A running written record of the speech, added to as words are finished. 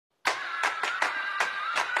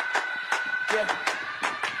They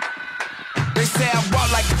say I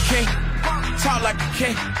walk like a king, talk like a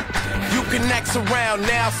king. You can act around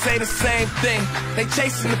now, say the same thing. They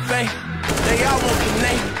chasing the fame, they all want the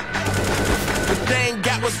name, but they ain't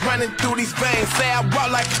got what's running through these veins. Say I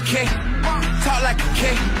walk like a king, talk like a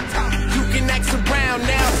king. You can act around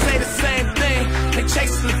now, say the same thing. They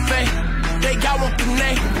chasing the fame, they all want the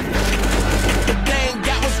name, but they ain't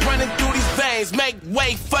got what's running through these veins. Make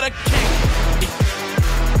way for the king.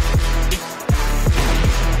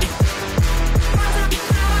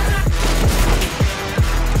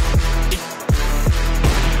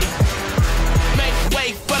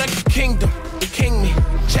 Kingdom, king me,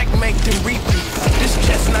 checkmate and repeat. This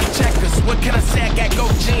chestnut checkers, what can I say? I got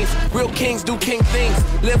gold jeans. Real kings do king things.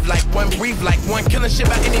 Live like one, breathe like one, killing shit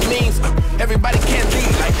by any means. Everybody can't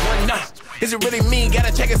lead like one, nah. Is it really me?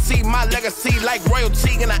 Gotta check and see my legacy like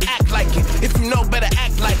royalty, and I act like it. If you know better,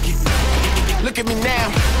 act like it. Look at me now,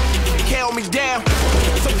 can't hold me down.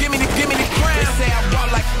 So give me the crown. They say I walk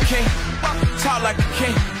like a king, talk like a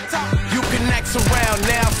king. You can act around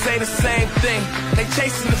now, say the same thing. They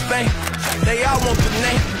chasing the fame, they all want the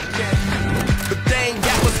name, but they ain't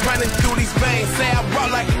got what's running through these veins. Say I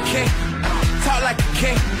walk like a king, talk like a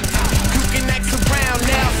king. You can act around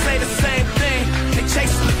now, say the same thing. They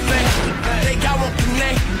chasing the fame, they all want the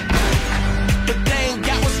name, but they ain't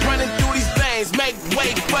got what's running through these veins. Make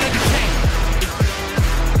way for the king.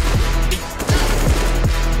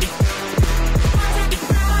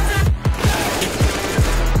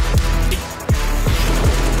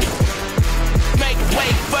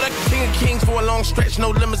 Kings for a long stretch, no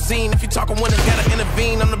limousine. If you talking winners, gotta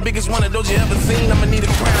intervene. I'm the biggest one of those you ever seen. I'ma need a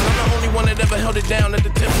crown. I'm the only one that ever held it down at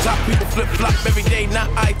the tip top. People flip flop every day,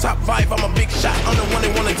 not I. Top 5, I'm a big shot. I'm the one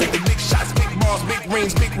that wanna take the big shots, big balls, big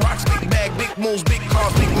rings, big rocks, big bag, big moves, big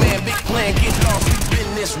cars, big man, big plan. Get lost, we've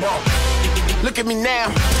been this wrong. Look at me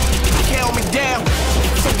now, can't hold me down.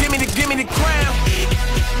 So give me the crown.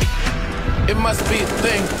 It must be a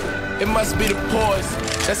thing. It must be the pause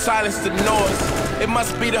that silence the noise. It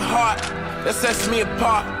must be the heart that sets me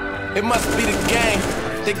apart. It must be the game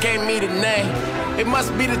that gave me the name. It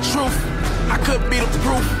must be the truth. I could be the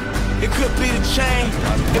proof. It could be the chain.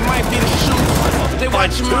 It might be the shoes. They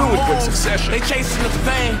watching my moves. They chasing the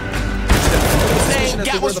fame. They ain't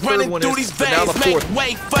got what's running through these veins. Make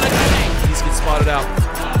way for the king. He's getting spotted out.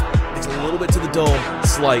 It's a little bit to the dome.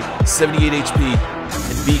 Slight 78 HP.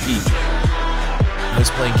 And Beaky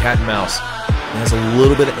is playing cat and mouse. He has a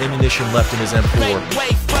little bit of ammunition left in his M4.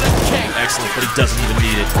 Excellent, but he doesn't even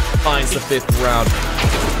need it. Finds the 5th round.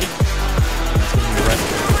 That's going to be the rest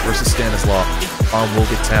versus Stanislaw. Bomb will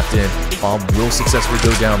get tapped in. Bomb will successfully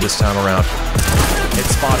go down this time around.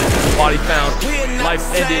 It's spotted. Body found. Life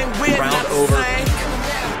ended. Round over.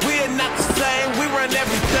 We're not the same. We run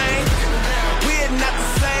everything. We're not the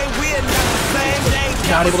same. We're not the same.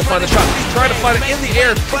 Not able to find the shot. Trying to find it in the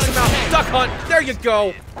air. Puts him out. Duck hunt. There you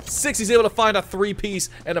go. 6, he's able to find a 3-piece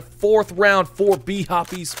and a 4th round for BHOP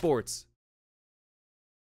Esports.